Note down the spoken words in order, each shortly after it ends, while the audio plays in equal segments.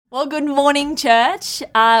Well, good morning, church.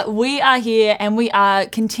 We are here and we are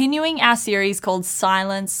continuing our series called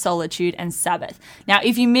Silence, Solitude and Sabbath. Now,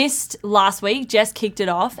 if you missed last week, Jess kicked it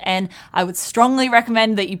off, and I would strongly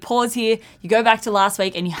recommend that you pause here, you go back to last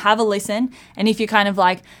week and you have a listen. And if you're kind of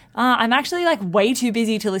like, I'm actually way too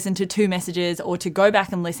busy to listen to 2 messages or to go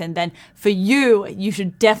back and listen, then for you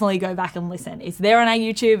should definitely go back and listen. It's there on our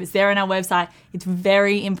YouTube, it's there on our website. It's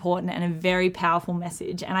very important and a very powerful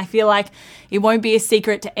message. And I feel like it won't be a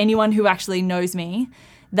secret to anyone who actually knows me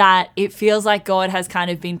that it feels like God has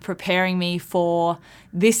kind of been preparing me for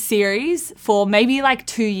this series for maybe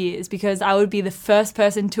 2 years, because I would be the first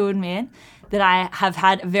person to admit that I have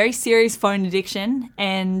had a very serious phone addiction,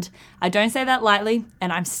 and I don't say that lightly,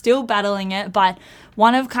 and I'm still battling it. But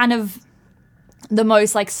one of kind of the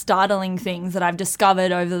most startling things that I've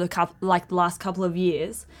discovered over the last couple of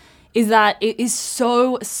years is that it is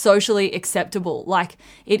so socially acceptable.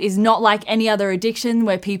 It is not like any other addiction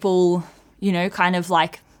where people,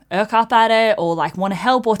 irk up at it or want to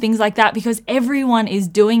help or things like that, because everyone is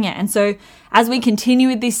doing it. And so as we continue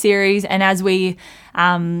with this series and as we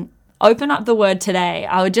open up the word today,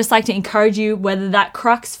 I would just like to encourage you, whether that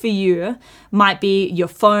crux for you might be your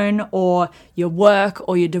phone or your work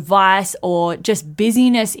or your device or just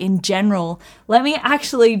busyness in general, let me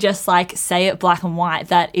actually just say it black and white,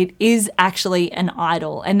 that it is actually an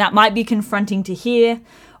idol. And that might be confronting to hear,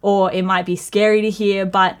 or it might be scary to hear,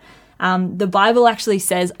 but the Bible actually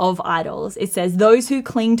says of idols, it says, those who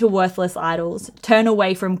cling to worthless idols turn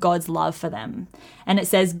away from God's love for them. And it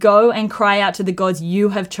says, go and cry out to the gods you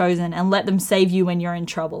have chosen and let them save you when you're in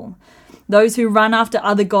trouble. Those who run after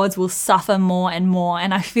other gods will suffer more and more.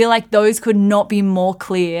 And I feel like those could not be more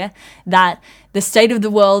clear, that the state of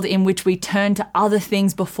the world in which we turn to other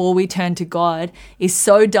things before we turn to God is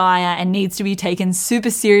so dire and needs to be taken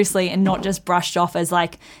super seriously and not just brushed off as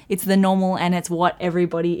it's the normal and it's what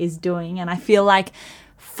everybody is doing. And I feel like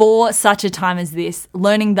for such a time as this,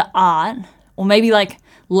 learning the art, or maybe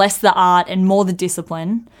less the art and more the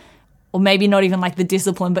discipline, or maybe not even the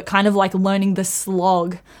discipline, but kind of learning the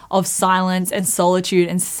slog of silence and solitude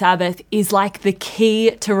and Sabbath is the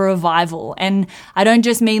key to revival. And I don't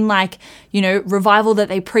just mean revival that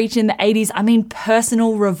they preach in the 80s. I mean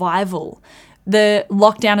personal revival. The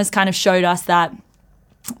lockdown has kind of showed us that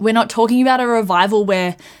we're not talking about a revival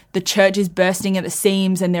where the church is bursting at the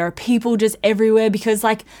seams and there are people just everywhere, because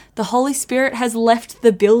the Holy Spirit has left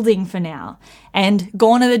the building for now. And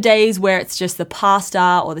gone are the days where it's just the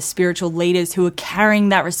pastor or the spiritual leaders who are carrying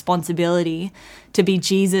that responsibility to be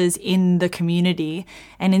Jesus in the community.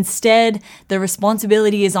 And instead, the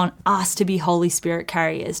responsibility is on us to be Holy Spirit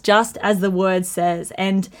carriers, just as the word says.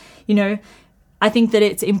 And, I think that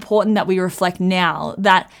it's important that we reflect now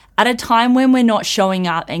that at a time when we're not showing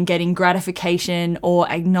up and getting gratification or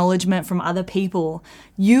acknowledgement from other people,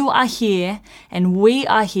 you are here and we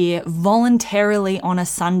are here voluntarily on a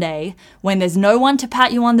Sunday when there's no one to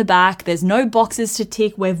pat you on the back, there's no boxes to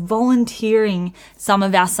tick. We're volunteering some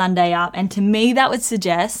of our Sunday up. And to me, that would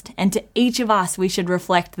suggest, and to each of us, we should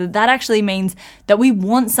reflect that that actually means that we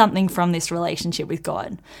want something from this relationship with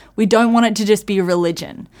God. We don't want it to just be a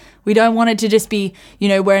religion. We don't want it to just be,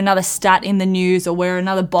 we're another stat in the news or we're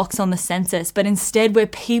another box on the census, but instead we're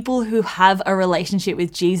people who have a relationship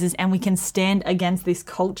with Jesus and we can stand against this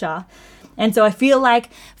culture. And so I feel like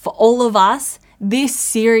for all of us, this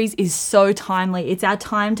series is so timely. It's our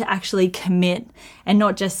time to actually commit and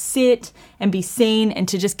not just sit and be seen, and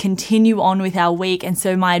to just continue on with our week. And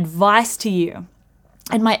so my advice to you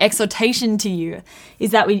and my exhortation to you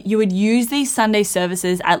is that you would use these Sunday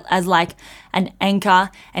services as an anchor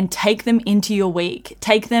and take them into your week.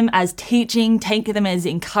 Take them as teaching, take them as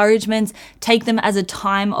encouragements, take them as a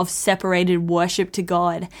time of separated worship to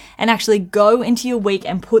God, and actually go into your week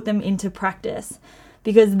and put them into practice.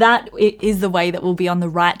 Because that is the way that we'll be on the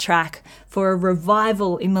right track for a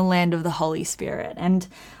revival in the land of the Holy Spirit. And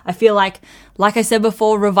I feel like I said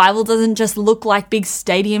before, revival doesn't just look like big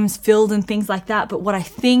stadiums filled and things like that. But what I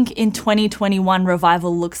think in 2021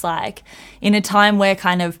 revival looks like, in a time where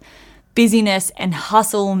kind of busyness and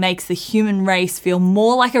hustle makes the human race feel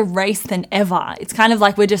more like a race than ever. It's kind of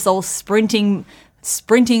like we're just all sprinting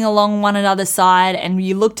along one another's side, and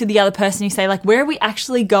you look to the other person, you say where are we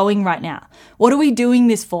actually going right now? What are we doing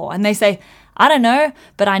this for? And they say, I don't know,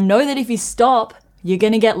 but I know that if you stop, you're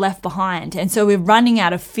going to get left behind. And so we're running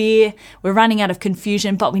out of fear, we're running out of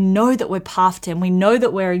confusion, but we know that we're puffed and we know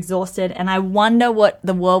that we're exhausted. And I wonder what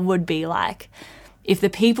the world would be like if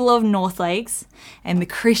the people of North Lakes and the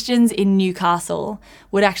Christians in Newcastle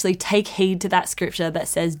would actually take heed to that scripture that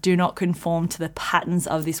says, do not conform to the patterns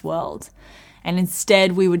of this world. And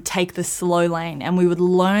instead we would take the slow lane and we would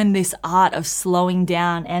learn this art of slowing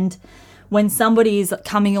down. And when somebody is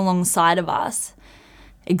coming alongside of us,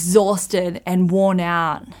 exhausted and worn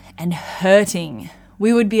out and hurting,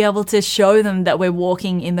 we would be able to show them that we're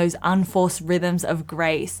walking in those unforced rhythms of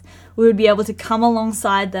grace. We would be able to come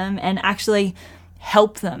alongside them and actually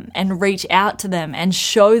help them and reach out to them and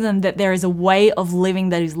show them that there is a way of living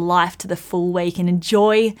that is life to the full, where you can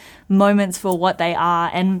enjoy moments for what they are.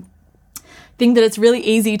 And I think that it's really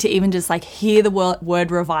easy to even just like hear the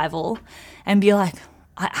word revival and be like,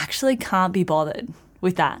 I actually can't be bothered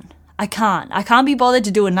with that. I can't be bothered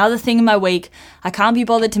to do another thing in my week. I can't be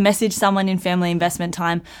bothered to message someone in family investment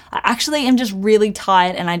time. I actually am just really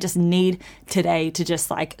tired and I just need today to just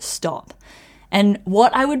like stop. And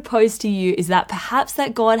what I would pose to you is that perhaps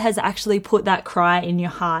that God has actually put that cry in your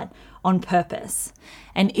heart on purpose.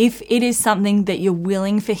 And if it is something that you're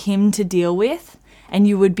willing for him to deal with, and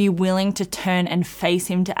you would be willing to turn and face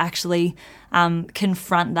him to actually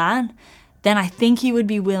confront that, then I think he would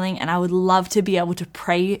be willing, and I would love to be able to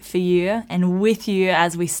pray for you and with you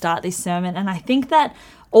as we start this sermon. And I think that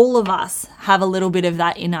all of us have a little bit of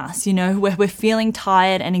that in us, where we're feeling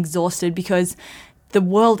tired and exhausted because the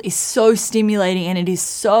world is so stimulating and it is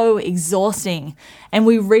so exhausting. And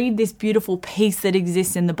we read this beautiful peace that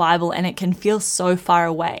exists in the Bible and it can feel so far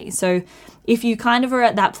away. So if you kind of are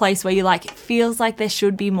at that place where you're like, it feels like there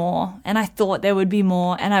should be more, and I thought there would be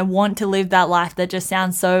more, and I want to live that life that just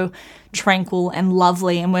sounds so tranquil and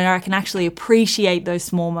lovely, and where I can actually appreciate those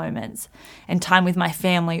small moments and time with my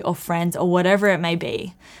family or friends or whatever it may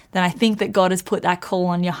be, then I think that God has put that call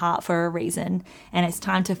on your heart for a reason, and it's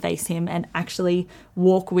time to face him and actually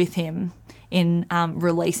walk with him in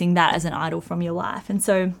releasing that as an idol from your life. And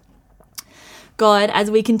so, God, as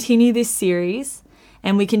we continue this series,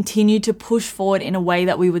 and we continue to push forward in a way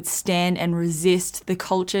that we would stand and resist the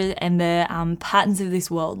culture and the patterns of this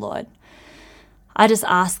world, Lord, I just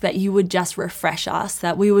ask that you would just refresh us,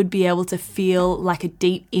 that we would be able to feel like a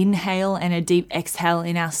deep inhale and a deep exhale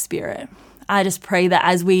in our spirit. I just pray that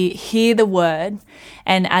as we hear the word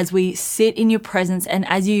and as we sit in your presence and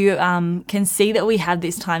as you can see that we have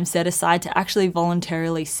this time set aside to actually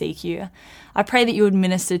voluntarily seek you, I pray that you would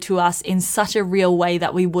minister to us in such a real way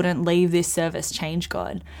that we wouldn't leave this service changed,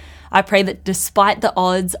 God. I pray that despite the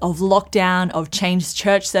odds of lockdown, of changed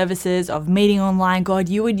church services, of meeting online, God,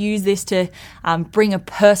 you would use this to bring a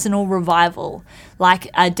personal revival, like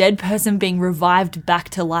a dead person being revived back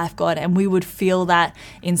to life, God, and we would feel that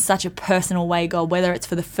in such a personal way, God, whether it's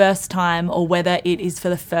for the first time or whether it is for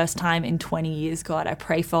the first time in 20 years, God. I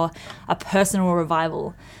pray for a personal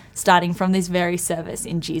revival starting from this very service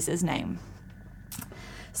in Jesus' name.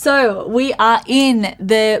 So we are in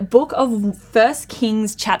the book of 1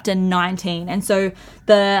 Kings chapter 19. And so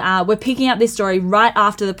we're picking up this story right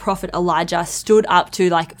after the prophet Elijah stood up to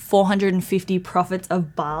like 450 prophets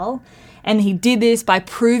of Baal. And he did this by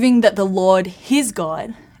proving that the Lord, his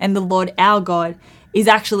God, and the Lord, our God, is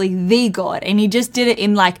actually the God. And he just did it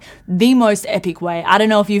in like the most epic way. I don't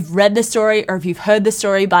know if you've read the story or if you've heard the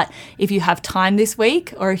story, but if you have time this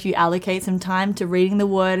week or if you allocate some time to reading the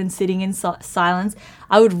word and sitting in silence,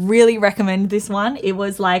 I would really recommend this one. It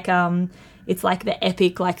was like, it's like the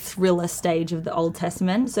epic like thriller stage of the Old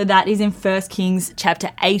Testament. So that is in 1 Kings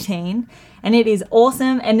chapter 18 and it is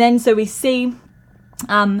awesome. And then so we see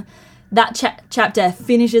that chapter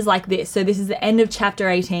finishes like this. So this is the end of chapter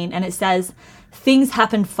 18 and it says, things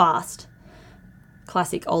happened fast.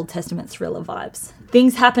 Classic Old Testament thriller vibes.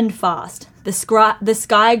 Things happened fast. The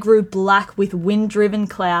sky grew black with wind-driven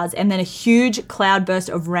clouds and then a huge cloudburst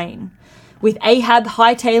of rain, with Ahab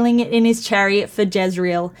hightailing it in his chariot for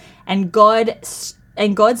Jezreel, and God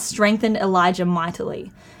strengthened Elijah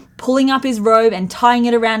mightily. Pulling up his robe and tying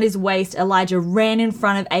it around his waist, Elijah ran in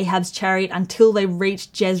front of Ahab's chariot until they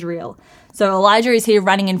reached Jezreel. So Elijah is here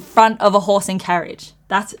running in front of a horse and carriage.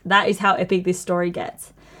 That is how epic this story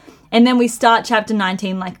gets. And then we start chapter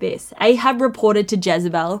 19 like this. Ahab reported to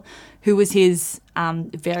Jezebel, who was his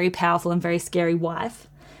very powerful and very scary wife.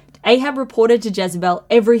 Ahab reported to Jezebel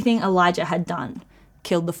everything Elijah had done,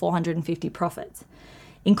 killed the 450 prophets,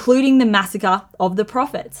 including the massacre of the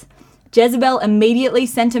prophets. Jezebel immediately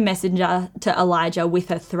sent a messenger to Elijah with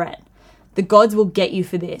her threat. The gods will get you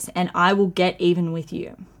for this, and I will get even with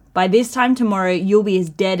you. By this time tomorrow, you'll be as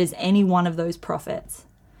dead as any one of those prophets.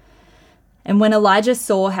 And when Elijah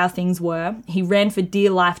saw how things were, he ran for dear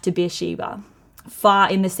life to Beersheba,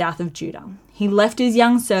 far in the south of Judah. He left his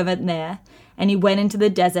young servant there, and he went into the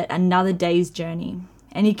desert another day's journey.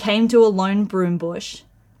 And he came to a lone broom bush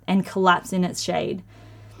and collapsed in its shade,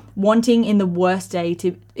 wanting in the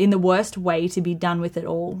worst way to be done with it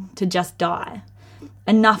all, to just die.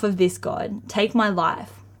 Enough of this, God. Take my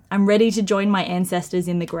life. I'm ready to join my ancestors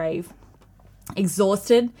in the grave.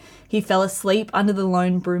 Exhausted, he fell asleep under the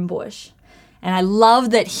lone broom bush. And I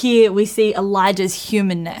love that here we see Elijah's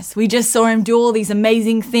humanness. We just saw him do all these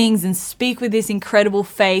amazing things and speak with this incredible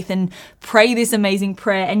faith and pray this amazing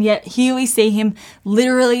prayer. And yet here we see him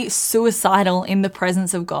literally suicidal in the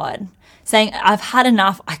presence of God, saying, I've had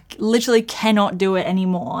enough. I literally cannot do it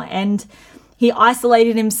anymore. And he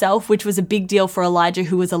isolated himself, which was a big deal for Elijah,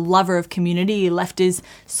 who was a lover of community. He left his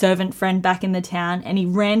servant friend back in the town and he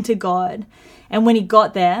ran to God. And when he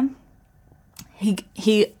got there,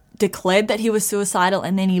 he declared that he was suicidal,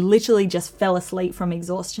 and then he literally just fell asleep from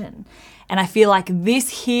exhaustion. And I feel like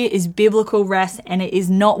this here is biblical rest, and it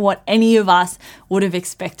is not what any of us would have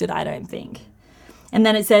expected, I don't think. And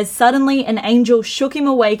then it says, suddenly an angel shook him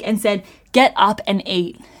awake and said, get up and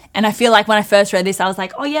eat. And I feel like when I first read this, I was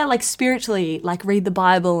like, oh yeah, like spiritually, like read the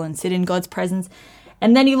Bible and sit in God's presence.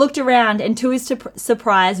 And then he looked around, and to his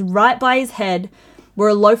surprise, right by his head were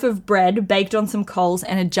a loaf of bread baked on some coals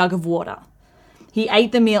and a jug of water. He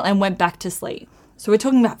ate the meal and went back to sleep. So we're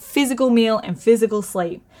talking about physical meal and physical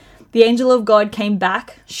sleep. The angel of God came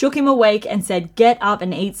back, shook him awake, and said, get up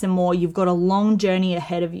and eat some more. You've got a long journey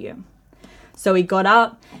ahead of you. So he got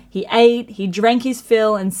up, he ate, he drank his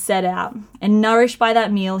fill and set out. And nourished by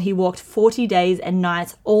that meal, he walked 40 days and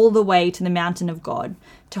nights all the way to the mountain of God,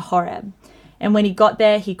 to Horeb. And when he got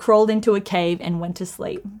there, he crawled into a cave and went to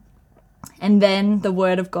sleep. And then the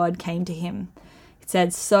word of God came to him. It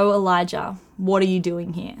said, so Elijah, what are you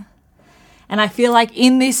doing here? And I feel like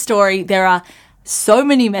in this story, there are so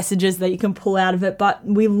many messages that you can pull out of it, but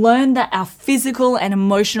we learn that our physical and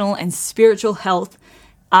emotional and spiritual health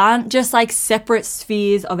aren't just like separate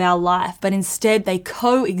spheres of our life, but instead they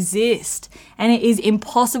coexist. And it is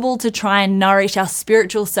impossible to try and nourish our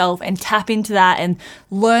spiritual self and tap into that and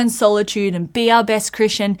learn solitude and be our best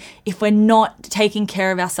Christian if we're not taking care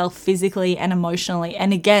of ourselves physically and emotionally.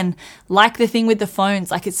 And again, like the thing with the phones,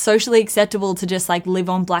 like it's socially acceptable to just like live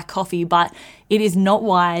on black coffee, but it is not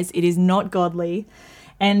wise. It is not godly.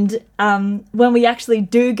 And when we actually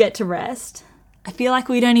do get to rest, I feel like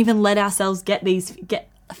we don't even let ourselves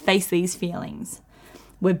face these feelings.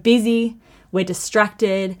 We're busy, we're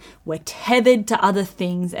distracted, we're tethered to other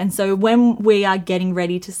things. And so when we are getting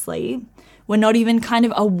ready to sleep, we're not even kind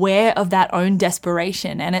of aware of that own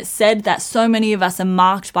desperation. And it's said that so many of us are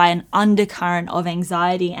marked by an undercurrent of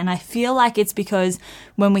anxiety. And I feel like it's because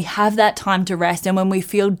when we have that time to rest and when we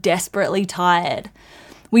feel desperately tired,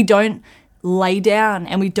 we don't lay down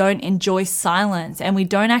and we don't enjoy silence and we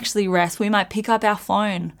don't actually rest. We might pick up our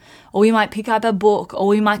phone, or we might pick up a book, or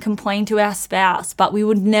we might complain to our spouse, but we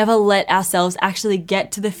would never let ourselves actually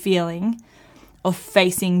get to the feeling of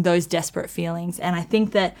facing those desperate feelings. And I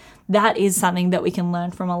think that that is something that we can learn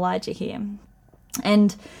from Elijah here.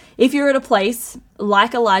 And if you're at a place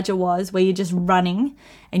like Elijah was, where you're just running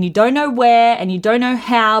and you don't know where and you don't know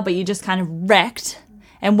how, but you're just kind of wrecked,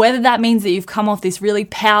 and whether that means that you've come off this really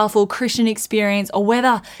powerful Christian experience or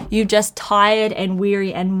whether you're just tired and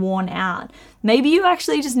weary and worn out, maybe you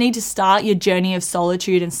actually just need to start your journey of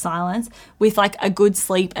solitude and silence with like a good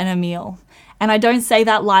sleep and a meal. And I don't say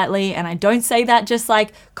that lightly, and I don't say that just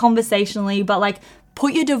like conversationally, but like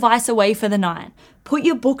put your device away for the night. Put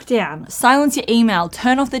your book down, silence your email,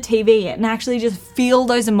 turn off the TV, and actually just feel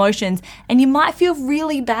those emotions. And you might feel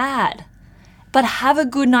really bad, but have a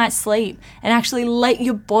good night's sleep and actually let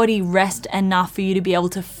your body rest enough for you to be able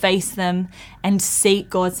to face them and seek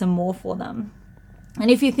God some more for them. And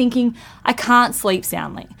if you're thinking, I can't sleep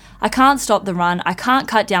soundly, I can't stop the run, I can't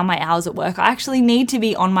cut down my hours at work, I actually need to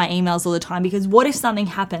be on my emails all the time, because what if something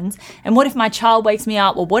happens? And what if my child wakes me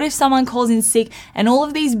up? Or what if someone calls in sick? And all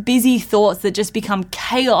of these busy thoughts that just become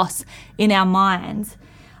chaos in our minds.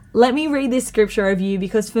 Let me read this scripture over you,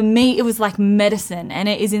 because for me it was like medicine, and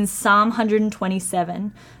it is in Psalm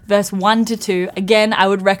 127, verse 1-2. Again, I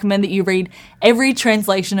would recommend that you read every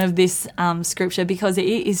translation of this scripture, because it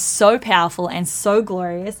is so powerful and so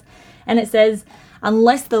glorious. And it says,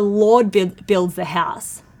 unless the Lord builds the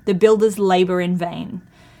house, the builders labor in vain.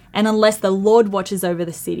 And unless the Lord watches over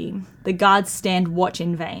the city, the guards stand watch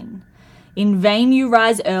in vain. In vain you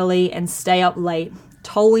rise early and stay up late,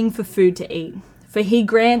 tolling for food to eat. For he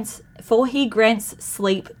grants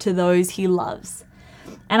sleep to those he loves.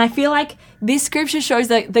 And I feel like this scripture shows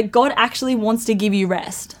that God actually wants to give you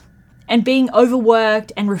rest. And being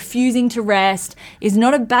overworked and refusing to rest is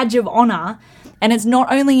not a badge of honor. And it's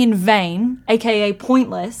not only in vain, aka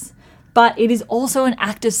pointless, but it is also an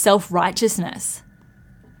act of self-righteousness.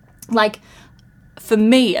 Like, for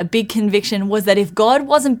me, a big conviction was that if God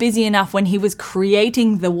wasn't busy enough when he was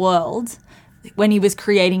creating the world, when he was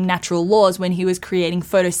creating natural laws, when he was creating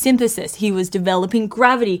photosynthesis, he was developing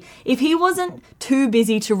gravity. If he wasn't too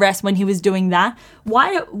busy to rest when he was doing that,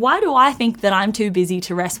 why do I think that I'm too busy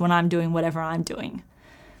to rest when I'm doing whatever I'm doing?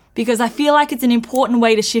 Because I feel like it's an important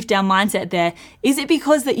way to shift our mindset there. Is it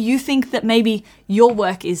because that you think that maybe your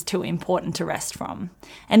work is too important to rest from?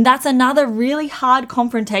 And that's another really hard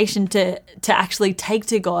confrontation to actually take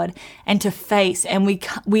to God and to face. And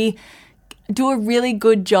we do a really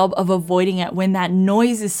good job of avoiding it when that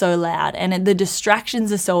noise is so loud and the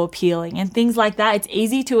distractions are so appealing and things like that. It's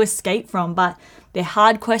easy to escape from, but they're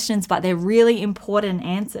hard questions, but they're really important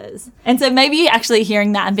answers. And so maybe you're actually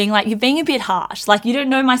hearing that and being like, you're being a bit harsh. Like, you don't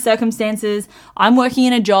know my circumstances. I'm working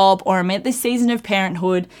in a job, or I'm at this season of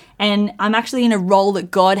parenthood, and I'm actually in a role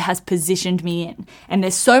that God has positioned me in. And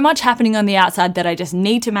there's so much happening on the outside that I just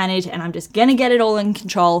need to manage, and I'm just going to get it all in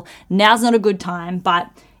control. Now's not a good time,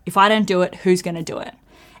 but if I don't do it, who's going to do it?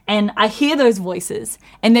 And I hear those voices,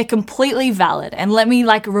 and they're completely valid. And let me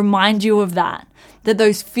remind you of that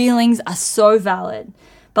those feelings are so valid.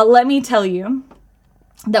 But let me tell you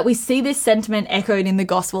that we see this sentiment echoed in the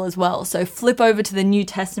gospel as well. So flip over to the New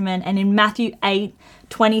Testament, and in Matthew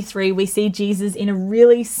 8:23, we see Jesus in a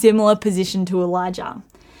really similar position to Elijah.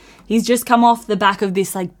 He's just come off the back of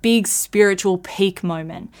this big spiritual peak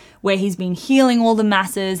moment where he's been healing all the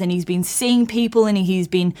masses, and he's been seeing people, and he's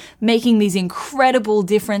been making these incredible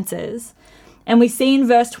differences. And we see in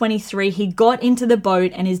verse 23, he got into the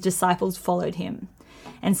boat and his disciples followed him.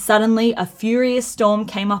 And suddenly a furious storm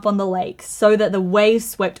came up on the lake so that the waves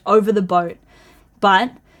swept over the boat.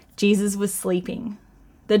 But Jesus was sleeping.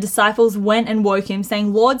 The disciples went and woke him,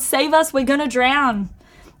 saying, "Lord, save us, we're going to drown."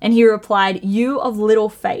 And he replied, "You of little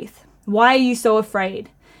faith, why are you so afraid?"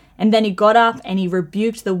 And then he got up and he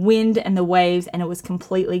rebuked the wind and the waves, and it was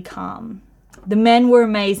completely calm. The men were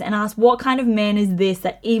amazed and asked, "What kind of man is this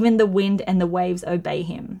that even the wind and the waves obey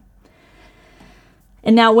him?"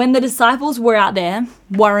 And now when the disciples were out there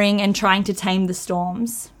worrying and trying to tame the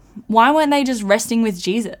storms, why weren't they just resting with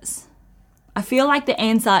Jesus? I feel like the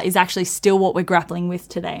answer is actually still what we're grappling with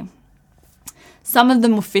today. Some of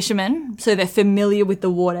them were fishermen, so they're familiar with the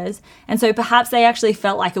waters, and so perhaps they actually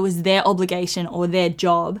felt like it was their obligation or their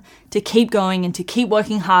job to keep going and to keep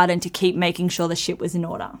working hard and to keep making sure the ship was in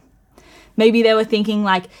order. Maybe they were thinking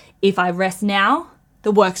if I rest now,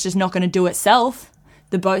 the work's just not going to do itself.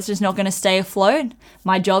 The boat's just not going to stay afloat.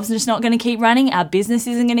 My job's just not going to keep running. Our business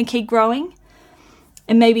isn't going to keep growing.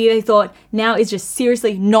 And maybe they thought now is just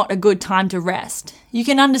seriously not a good time to rest. You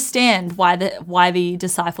can understand why the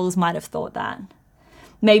disciples might have thought that.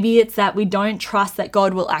 Maybe it's that we don't trust that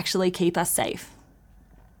God will actually keep us safe.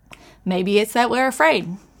 Maybe it's that we're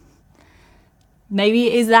afraid. Maybe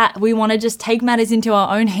it is that we want to just take matters into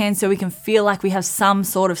our own hands so we can feel like we have some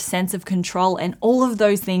sort of sense of control. And all of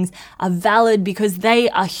those things are valid because they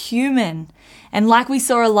are human. And like we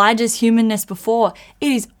saw Elijah's humanness before,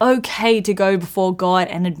 it is okay to go before God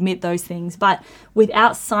and admit those things. But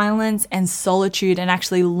without silence and solitude and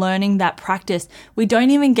actually learning that practice, we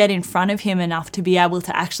don't even get in front of him enough to be able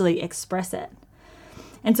to actually express it.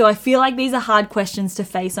 And so I feel like these are hard questions to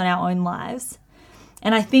face on our own lives.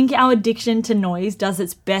 And I think our addiction to noise does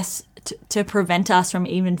its best to prevent us from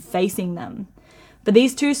even facing them. But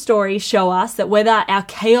these two stories show us that whether our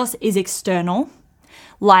chaos is external,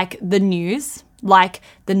 like the news, like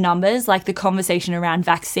the numbers, like the conversation around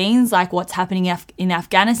vaccines, like what's happening in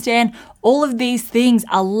Afghanistan, all of these things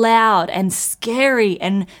are loud and scary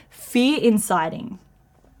and fear-inciting.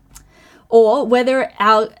 Or whether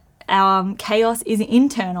our chaos is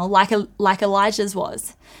internal, like Elijah's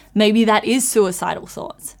was. Maybe that is suicidal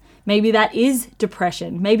thoughts. Maybe that is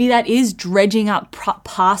depression. Maybe that is dredging up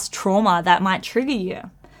past trauma that might trigger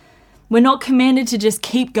you. We're not commanded to just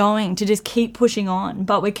keep going, to just keep pushing on,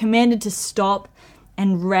 but we're commanded to stop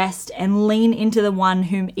and rest and lean into the one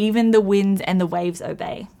whom even the winds and the waves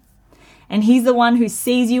obey. And he's the one who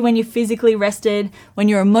sees you when you're physically rested, when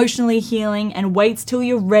you're emotionally healing, and waits till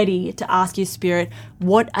you're ready to ask your spirit,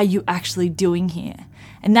 what are you actually doing here?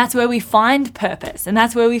 And that's where we find purpose, and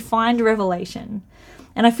that's where we find revelation.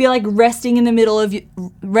 And I feel like resting in the middle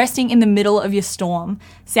of your storm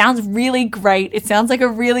sounds really great. It sounds like a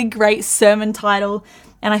really great sermon title,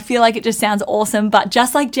 and I feel like it just sounds awesome. But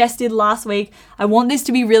just like Jess did last week, I want this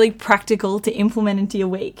to be really practical to implement into your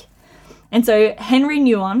week. And so Henry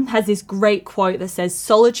Nouwen has this great quote that says,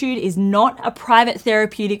 "Solitude is not a private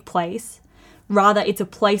therapeutic place. Rather, it's a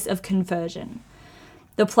place of conversion.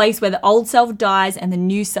 The place where the old self dies and the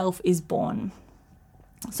new self is born."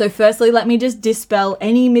 So firstly, let me just dispel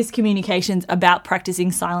any miscommunications about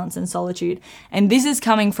practicing silence and solitude. And this is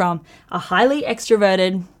coming from a highly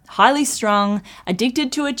extroverted, highly strung,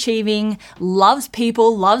 addicted to achieving, loves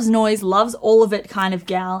people, loves noise, loves all of it kind of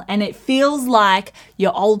gal. And it feels like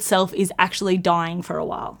your old self is actually dying for a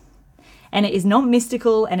while. And it is not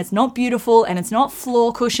mystical, and it's not beautiful, and it's not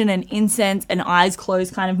floor cushion and incense and eyes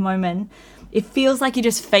closed kind of moment. It feels like you're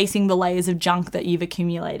just facing the layers of junk that you've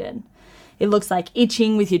accumulated. It looks like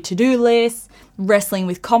itching with your to-do list, wrestling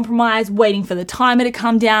with compromise, waiting for the timer to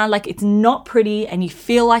come down. Like, it's not pretty, and you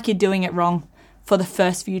feel like you're doing it wrong for the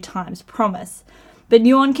first few times, promise. But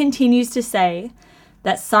Nuon continues to say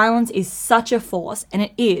that silence is such a force, and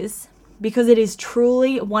it is, because it is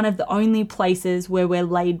truly one of the only places where we're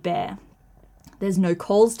laid bare. There's no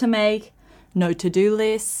calls to make, no to-do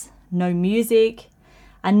lists, no music,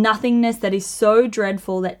 a nothingness that is so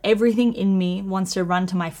dreadful that everything in me wants to run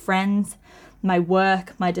to my friends, my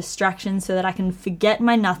work, my distractions, so that I can forget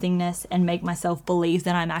my nothingness and make myself believe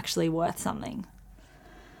that I'm actually worth something.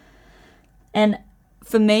 And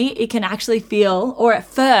for me, it can actually feel, or at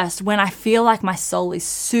first, when I feel like my soul is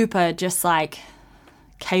super just like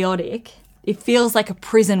chaotic, it feels like a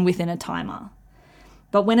prison within a timer.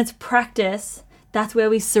 But when it's practice, that's where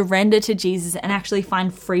we surrender to Jesus and actually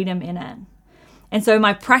find freedom in it. And so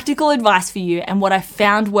my practical advice for you, and what I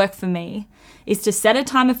found worked for me, is to set a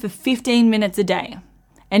timer for 15 minutes a day.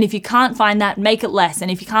 And if you can't find that, make it less.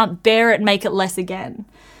 And if you can't bear it, make it less again.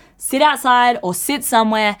 Sit outside or sit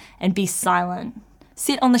somewhere and be silent.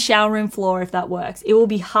 Sit on the shower room floor if that works. It will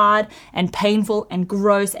be hard and painful and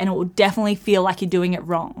gross, and it will definitely feel like you're doing it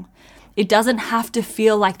wrong. It doesn't have to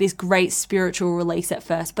feel like this great spiritual release at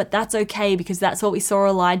first, but that's okay, because that's what we saw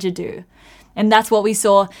Elijah do. And that's what we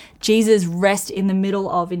saw Jesus rest in the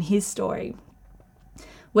middle of in his story.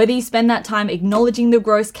 Whether you spend that time acknowledging the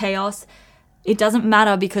gross chaos, it doesn't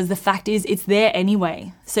matter, because the fact is it's there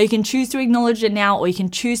anyway. So you can choose to acknowledge it now, or you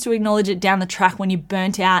can choose to acknowledge it down the track when you're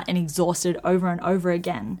burnt out and exhausted over and over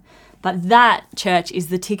again. But that, church, is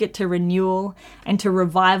the ticket to renewal and to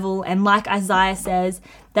revival. And like Isaiah says,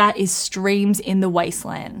 that is streams in the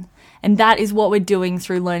wasteland. And that is what we're doing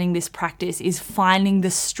through learning this practice, is finding the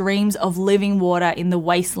streams of living water in the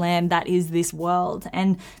wasteland that is this world.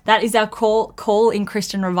 And that is our call in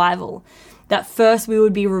Christian revival, that first we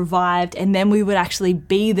would be revived, and then we would actually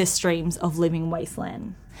be the streams of living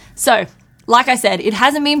wasteland. So, like I said, it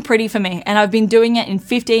hasn't been pretty for me, and I've been doing it in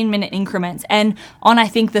 15-minute increments. And on, I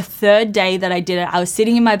think, the third day that I did it, I was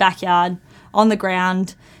sitting in my backyard on the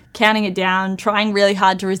ground, counting it down, trying really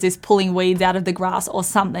hard to resist pulling weeds out of the grass or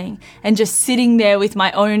something, and just sitting there with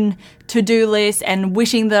my own to-do list and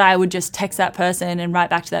wishing that I would just text that person and write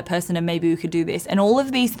back to that person and maybe we could do this and all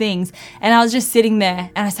of these things. And I was just sitting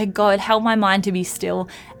there and I said, God, help my mind to be still.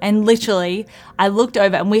 And literally I looked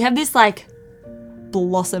over, and we have this like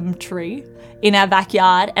blossom tree in our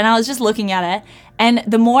backyard, and I was just looking at it, and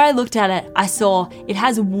the more I looked at it, I saw it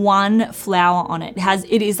has one flower on it.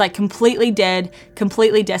 It is like completely dead,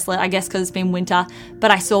 completely desolate, I guess because it's been winter,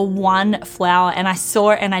 but I saw one flower, and I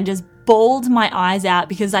saw it and I just bawled my eyes out,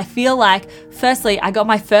 because I feel like, firstly, I got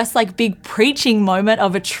my first like big preaching moment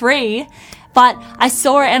of a tree, but I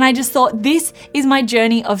saw it and I just thought, this is my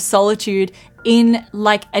journey of solitude in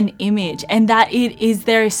like an image, and that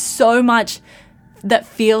there is so much that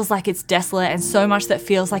feels like it's desolate and so much that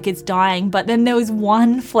feels like it's dying. But then there was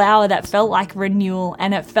one flower that felt like renewal,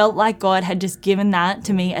 and it felt like God had just given that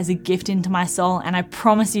to me as a gift into my soul. And I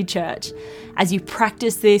promise you, church, as you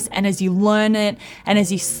practice this and as you learn it and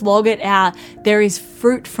as you slog it out, there is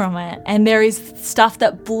fruit from it, and there is stuff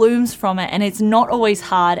that blooms from it. And it's not always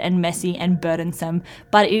hard and messy and burdensome,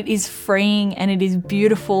 but it is freeing and it is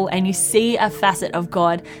beautiful, and you see a facet of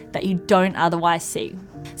God that you don't otherwise see.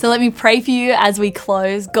 So let me pray for you as we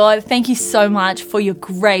close. God, thank you so much for your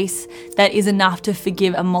grace that is enough to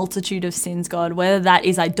forgive a multitude of sins, God, whether that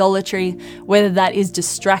is idolatry, whether that is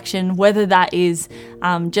distraction, whether that is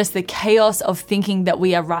just the chaos of thinking that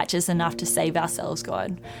we are righteous enough to save ourselves,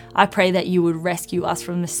 God. I pray that you would rescue us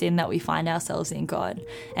from the sin that we find ourselves in, God.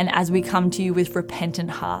 And as we come to you with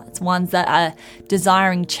repentant hearts, ones that are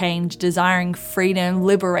desiring change, desiring freedom,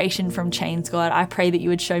 liberation from chains, God, I pray that you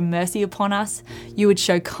would show mercy upon us. You would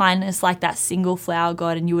show kindness like that single flower,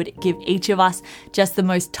 God, and you would give each of us just the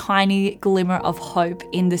most tiny glimmer of hope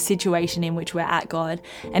in the situation in which we're at, God,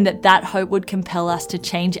 and that hope would compel us to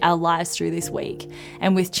change our lives through this week.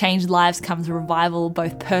 And with changed lives comes revival,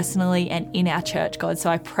 both personally and in our church, God. So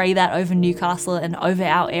I pray that over Newcastle and over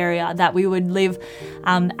our area, that we would live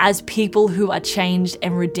as people who are changed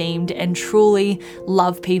and redeemed and truly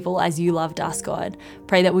love people as you loved us, God.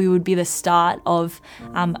 Pray that we would be the start of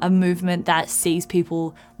a movement that sees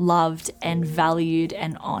people loved and valued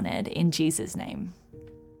and honored, in Jesus' name.